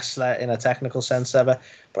best wrestler in a technical sense ever,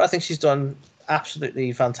 but I think she's done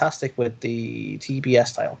absolutely fantastic with the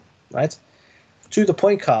TBS title, right? To the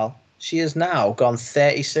point, Carl, she has now gone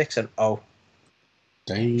 36-0.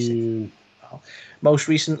 Damn. Most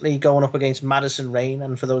recently going up against Madison Rayne,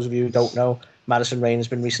 and for those of you who don't know, Madison Rayne has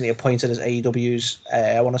been recently appointed as AEW's,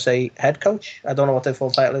 I want to say, head coach. I don't know what their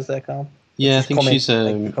full title is there, Carl. Yeah, I think she's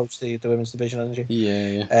coach the women's division, hasn't she?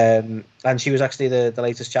 Yeah. And she was actually the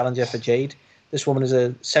latest challenger for Jade. This woman is a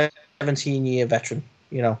 17-year veteran,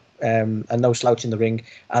 and no slouch in the ring.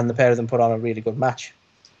 And the pair of them put on a really good match.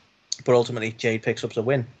 But ultimately, Jade picks up the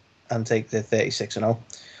win and take the 36-0.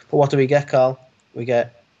 But what do we get, Carl? We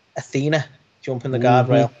get Athena jumping the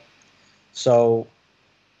guardrail. So,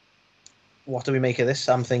 what do we make of this?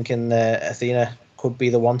 I'm thinking Athena could be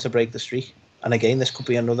the one to break the streak. And again, this could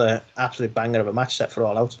be another absolute banger of a match set for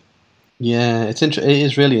All Out. Yeah, it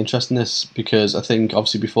is really interesting this, because I think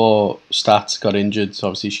obviously before Stats got injured, so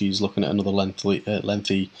obviously she's looking at another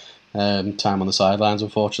lengthy time on the sidelines,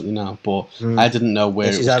 unfortunately now. But I didn't know where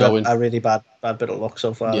it was going. She's had a really bad bit of luck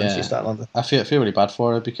so far. Since she started London. I feel really bad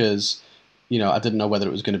for her because I didn't know whether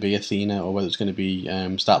it was going to be Athena or whether it was going to be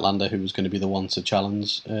Statlander who was going to be the one to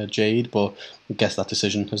challenge Jade. But I guess that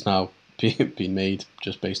decision has now been made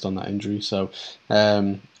just based on that injury. So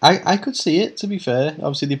I could see it, to be fair.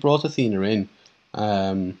 Obviously they brought Athena in,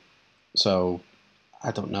 so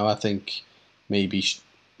I don't know. I think maybe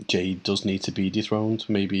Jade does need to be dethroned,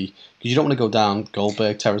 maybe, because you don't want to go down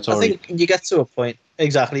Goldberg territory. I think you get to a point,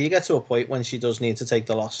 exactly, you get to a point when she does need to take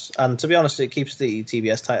the loss, and to be honest, it keeps the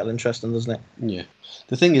TBS title interesting, doesn't it? Yeah.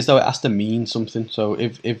 The thing is, though, it has to mean something. So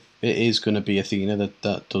if it is going to be Athena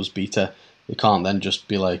that does beat her, it can't then just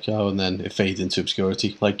be like, oh, and then it fades into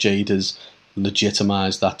obscurity. Like, Jade has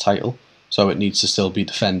legitimised that title, so it needs to still be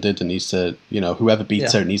defended. It needs to, whoever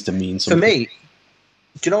beats her, it needs to mean something. For me,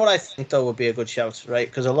 do you know what I think, though, would be a good shout, right?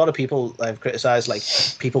 Because a lot of people have criticised, like,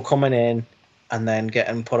 people coming in and then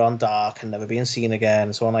getting put on dark and never being seen again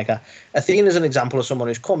and so on like that. Athena is an example of someone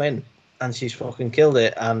who's come in and she's fucking killed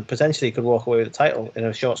it and potentially could walk away with the title in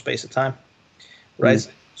a short space of time, right?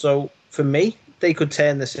 So, for me, they could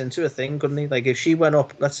turn this into a thing, couldn't they? Like, if she went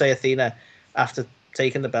up, let's say Athena, after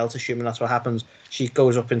taking the belt, assuming that's what happens, she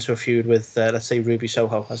goes up into a feud with, let's say, Ruby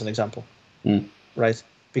Soho, as an example, right?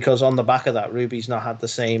 Because on the back of that, Ruby's not had the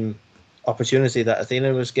same opportunity that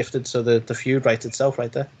Athena was gifted, so the feud writes itself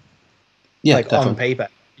right there. Yeah, like, definitely. on paper.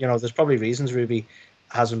 There's probably reasons Ruby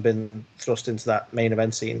hasn't been thrust into that main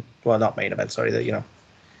event scene. Well, not main event, sorry,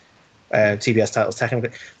 TBS titles technically.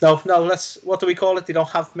 No, what do we call it? They don't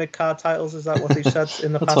have mid-card titles, is that what they've said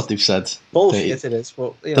in the past? That's what they've said. Bullshit it is,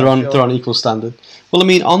 but they're on equal standard. Well, I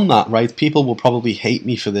mean, on that, right, people will probably hate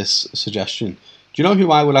me for this suggestion. Do you know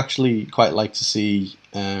who I would actually quite like to see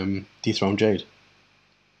dethrone Jade?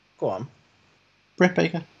 Go on. Britt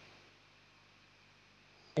Baker.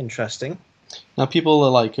 Interesting. Now, people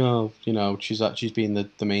are like, oh, she's been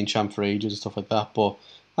the main champ for ages and stuff like that, but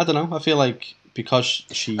I don't know. I feel like because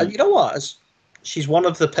she... you know what? She's one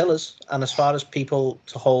of the pillars, and as far as people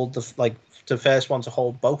to hold the first one to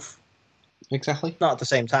hold both. Exactly. Not at the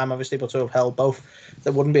same time, obviously, but to have held both,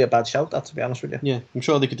 that wouldn't be a bad shout, that, to be honest with you. Yeah, I'm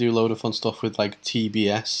sure they could do a load of fun stuff with, like,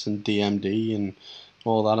 TBS and DMD and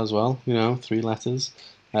all that as well, 3 letters.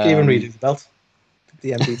 You can even redo the belt,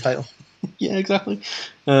 the DMD title. Yeah, exactly.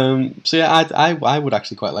 So yeah, I would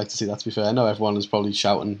actually quite like to see that, to be fair. I know everyone is probably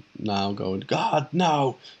shouting now, going, God,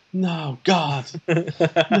 no, God,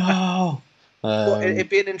 no. Well, it'd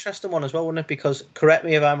be an interesting one as well, wouldn't it? Because, correct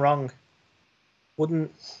me if I'm wrong,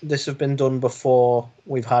 wouldn't this have been done before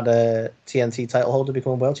we've had a TNT title holder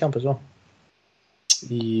become world champ as well?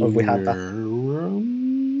 Yeah, or have we had that?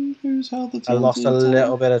 Who's held the TNT I lost a title?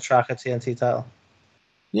 little bit of track of TNT title.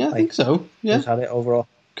 Yeah, I think so. Yeah, who's had it overall?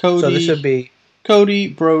 Cody. So this would be Cody,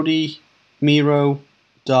 Brody, Miro,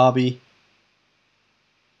 Darby.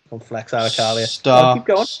 Flex Aracalia. Starks. Keep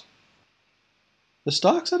going. The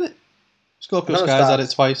Starks had it. Scorpio No, Sky's had Starks.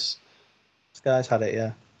 it twice. Sky's had it,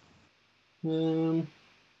 yeah.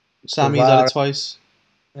 Sammy's had it twice.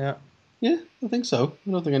 Yeah. Yeah, I think so.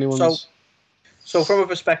 I don't think anyone's... So from a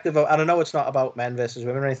perspective of, and I know it's not about men versus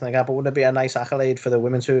women or anything like that, but wouldn't it be a nice accolade for the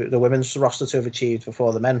women's roster to have achieved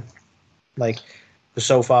before the men? Like, because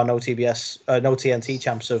so far no TNT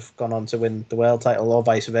champs have gone on to win the world title or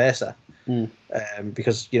vice versa.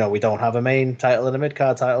 Because we don't have a main title and a mid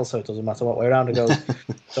card title, so it doesn't matter what way around it goes.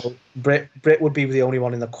 So Britt would be the only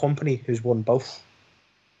one in the company who's won both.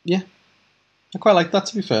 Yeah. I quite like that,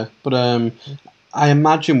 to be fair. But I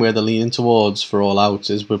imagine where they're leaning towards for All Out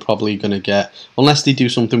is we're probably going to get, unless they do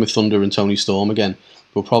something with Thunder and Tony Storm again,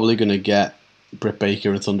 we're probably going to get Britt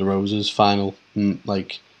Baker and Thunder Rosa's final,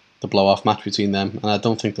 like the blow-off match between them. And I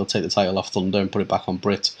don't think they'll take the title off Thunder and put it back on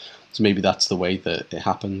Britt. So maybe that's the way that it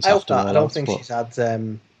happens. I hope after not. All I don't Out, think but she's had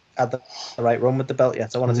the right run with the belt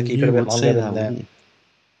yet. I wanted to keep it a bit longer than.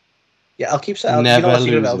 Yeah, I'll keep saying. You know what, she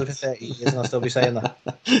could have held it for 30 years, and I'll still be saying that.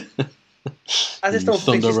 I just don't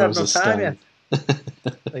think she's had enough time yet.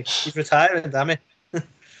 Like, she's retiring, damn it.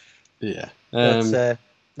 Yeah. But,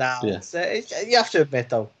 you have to admit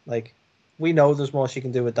though, like, we know there's more she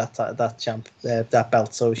can do with that champ, that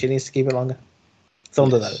belt. So she needs to keep it longer.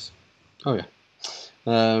 Thunder, that is. Oh yeah.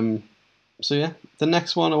 So yeah, the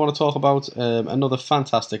next one I want to talk about, another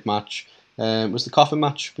fantastic match, was the coffin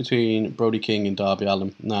match between Brody King and Darby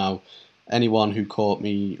Allin. Now, anyone who caught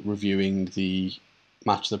me reviewing the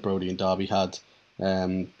match that Brody and Darby had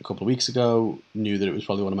a couple of weeks ago knew that it was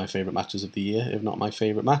probably one of my favourite matches of the year, if not my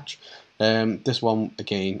favourite match. This one,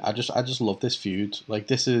 again, I just love this feud. Like,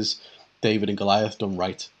 this is David and Goliath done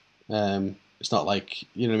right. It's not like,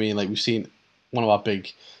 you know what I mean, like we've seen one of our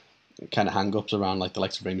big kind of hang-ups around like the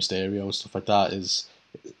likes of Rey Mysterio and stuff like that is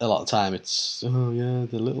a lot of time it's, oh yeah,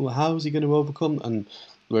 the little, how is he going to overcome? And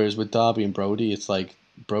whereas with Darby and Brody, it's like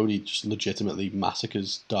Brody just legitimately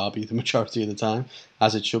massacres Darby the majority of the time,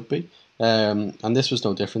 as it should be. And this was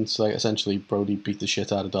no different. Like, essentially, Brody beat the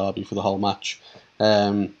shit out of Darby for the whole match.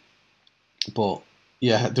 But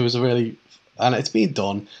yeah, there was a really, and it's been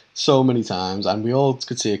done so many times, and we all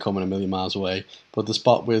could see it coming a million miles away. But the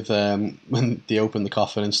spot with when they opened the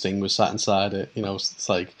coffin and Sting was sat inside it, you know, it's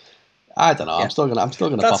like, I don't know. Yeah. I'm still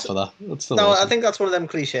gonna pop for that. That's still awesome. I think that's one of them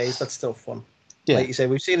cliches. That's still fun. Yeah. Like you say,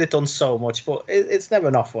 we've seen it done so much, but it's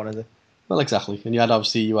never not fun, is it? Well, exactly. And you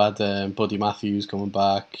had Buddy Matthews coming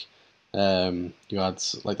back. You had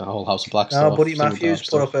like the whole House of Black stuff. Buddy Matthews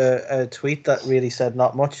put up a tweet that really said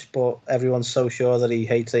not much, but everyone's so sure that he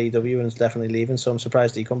hates AEW and is definitely leaving, so I'm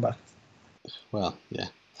surprised he come back. Well, yeah.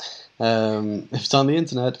 If it's on the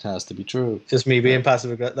internet, it has to be true. Just me being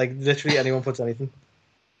passive aggressive. Like, literally anyone puts anything.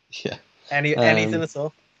 Yeah. Anything at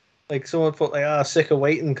all. Like, someone put, like, sick of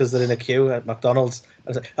waiting because they're in a queue at McDonald's. I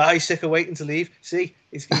was like, he's sick of waiting to leave. See,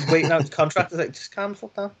 he's waiting out his contract. I was like, just calm the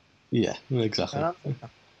fuck down. Yeah, exactly.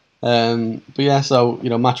 But yeah, so, you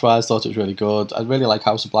know, match-wise, thought it was really good. I really like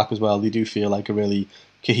House of Black as well. They do feel like a really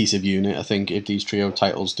cohesive unit. I think if these trio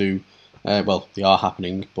titles do, well, they are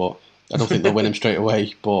happening, but I don't think they'll win them straight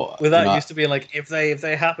away. But without used to being like, if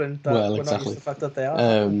they happen, we're not used to the fact that they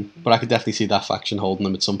are. But I could definitely see that faction holding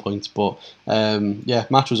them at some point. But yeah,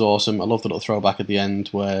 match was awesome. I love the little throwback at the end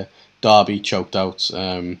where Darby choked out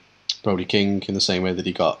Brody King in the same way that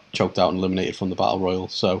he got choked out and eliminated from the Battle Royal.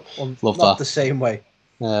 So love that. Not the same way.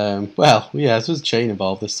 Well, yeah, there was a chain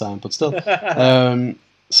involved this time, but still.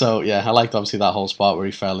 So yeah, I liked obviously that whole spot where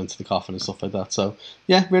he fell into the coffin and stuff like that. So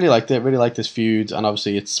yeah, really liked it. Really liked this feud, and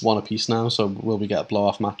obviously it's one apiece now. So will we get a blow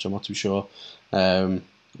off match? I'm not too sure. All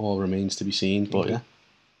remains to be seen. But yeah,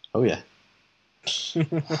 oh yeah.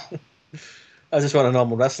 I just want a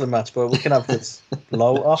normal wrestling match, but we can have this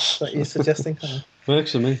blow off that you're suggesting.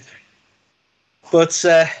 Works for me. But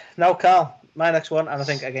now, Carl, my next one, and I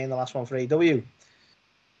think again the last one for AEW.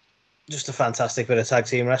 Just a fantastic bit of tag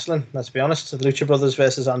team wrestling, let's be honest. The Lucha Brothers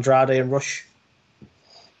versus Andrade and Rush.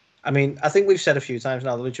 I mean, I think we've said a few times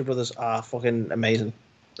now, the Lucha Brothers are fucking amazing,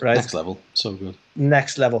 right? Next level. So good.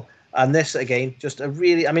 Next level. And this, again, just a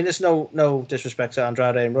really... I mean, there's no disrespect to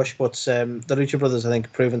Andrade and Rush, but the Lucha Brothers, I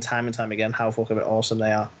think, proven time and time again how fucking awesome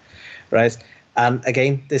they are, right? And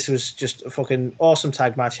again, this was just a fucking awesome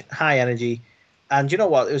tag match, high energy. And you know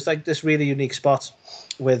what? It was like this really unique spot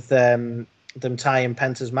with... them tying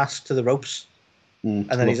Penta's mask to the ropes, and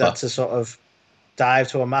then he's had to sort of dive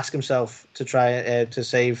to unmask himself to try to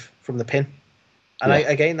save from the pin. And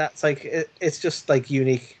again, that's like it's just like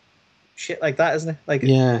unique shit like that, isn't it? Like,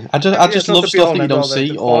 yeah, I just love stuff that you don't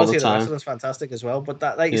see all the time. That's fantastic as well. But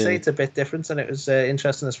that, like you say, it's a bit different, and it was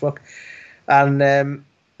interesting as fuck. And do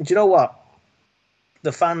you know what?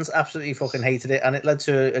 The fans absolutely fucking hated it, and it led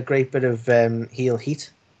to a great bit of heel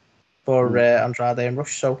heat for Andrade and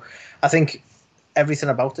Rush. So I think everything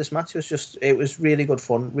about this match was it was really good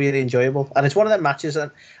fun, really enjoyable. And it's one of them matches, and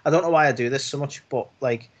I don't know why I do this so much, but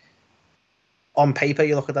like on paper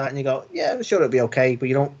you look at that and you go, yeah, I'm sure it'll be okay, but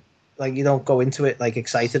you don't go into it like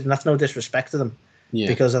excited, and that's no disrespect to them. Yeah.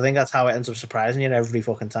 Because I think that's how it ends up surprising you every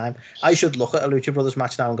fucking time. I should look at a Lucha Brothers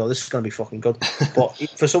match now and go, this is going to be fucking good. But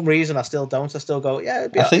for some reason, I still don't. I still go, yeah,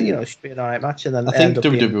 it'd be, it should be an alright match. And then I think end up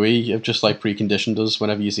WWE have just like preconditioned us.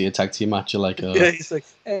 Whenever you see a tag team match, you're like, oh. Yeah, it's like,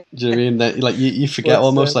 do you know what I mean? That, like you forget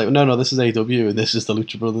almost like, no, this is AW and this is the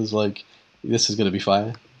Lucha Brothers. Like, this is going to be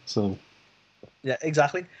fire. So. Yeah,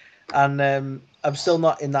 exactly. And I'm still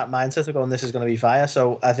not in that mindset of going, this is going to be fire.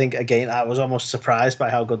 So I think, again, I was almost surprised by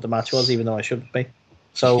how good the match was, even though I shouldn't be.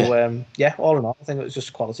 So, all in all, I think it was just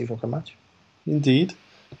a quality fucking match. Indeed.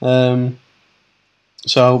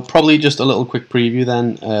 So probably just a little quick preview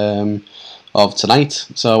then of tonight.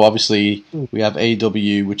 So obviously we have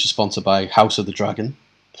AW, which is sponsored by House of the Dragon.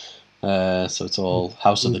 So it's all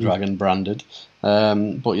House of the Dragon branded.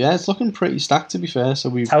 But yeah, it's looking pretty stacked, to be fair. So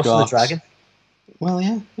we've House got of the Dragon. Well,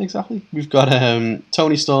 yeah, exactly. We've got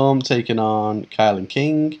Tony Storm taking on Kyle and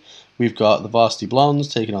King. We've got the Varsity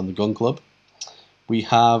Blondes taking on the Gun Club. We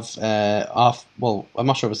have I'm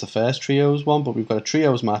not sure if it's the first trios one, but we've got a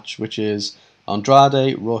trios match, which is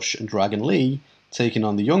Andrade, Rush, and Dragon Lee taking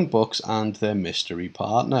on the Young Bucks and their mystery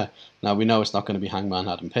partner. Now, we know it's not going to be Hangman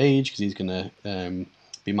Adam Page because he's going to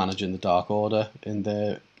be managing the Dark Order in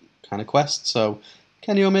their kind of quest. So,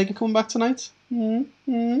 Kenny Omega coming back tonight? A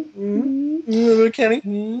little bit of Kenny. A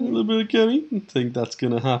little bit of Kenny. I think that's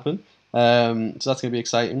going to happen. So that's going to be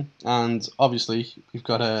exciting. And obviously, we've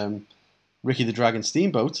got Ricky the Dragon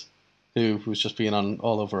Steamboat, who's just been on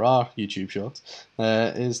all over our YouTube shorts,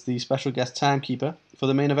 is the special guest timekeeper for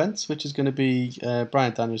the main event, which is going to be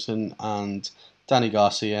Bryan Danielson and Danny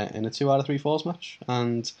Garcia in a 2 out of 3 falls match.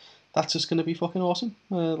 And that's just going to be fucking awesome,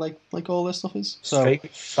 like all this stuff is. So,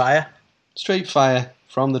 Straight fire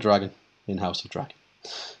from the Dragon in House of Dragon.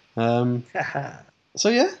 So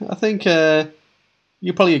yeah, I think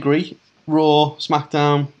you probably agree. Raw,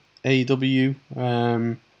 SmackDown, AEW,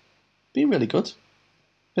 being really good.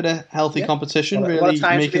 Bit of healthy competition, really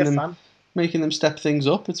making them step things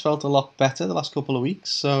up. It's felt a lot better the last couple of weeks,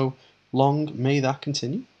 so long may that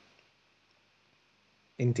continue.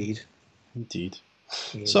 Indeed.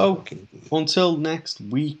 So, until next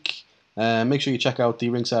week, make sure you check out the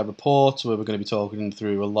Ringside Report, where we're going to be talking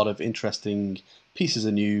through a lot of interesting pieces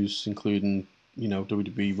of news, including,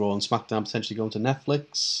 WWE Raw and SmackDown potentially going to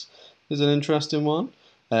Netflix is an interesting one.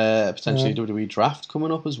 Potentially WWE Draft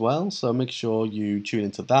coming up as well, so make sure you tune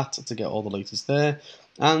into that to get all the latest there.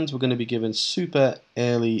 And we're going to be giving super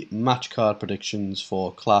early match card predictions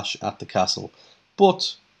for Clash at the Castle.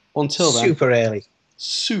 But until then...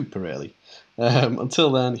 Super early.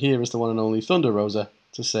 Until then, here is the one and only Thunder Rosa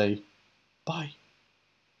to say bye.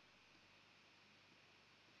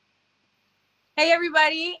 Hey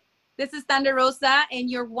everybody, this is Thunder Rosa, and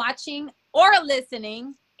you're watching or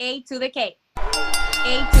listening A to the K.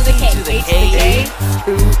 A to the K. A to the K. A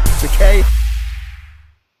to the K.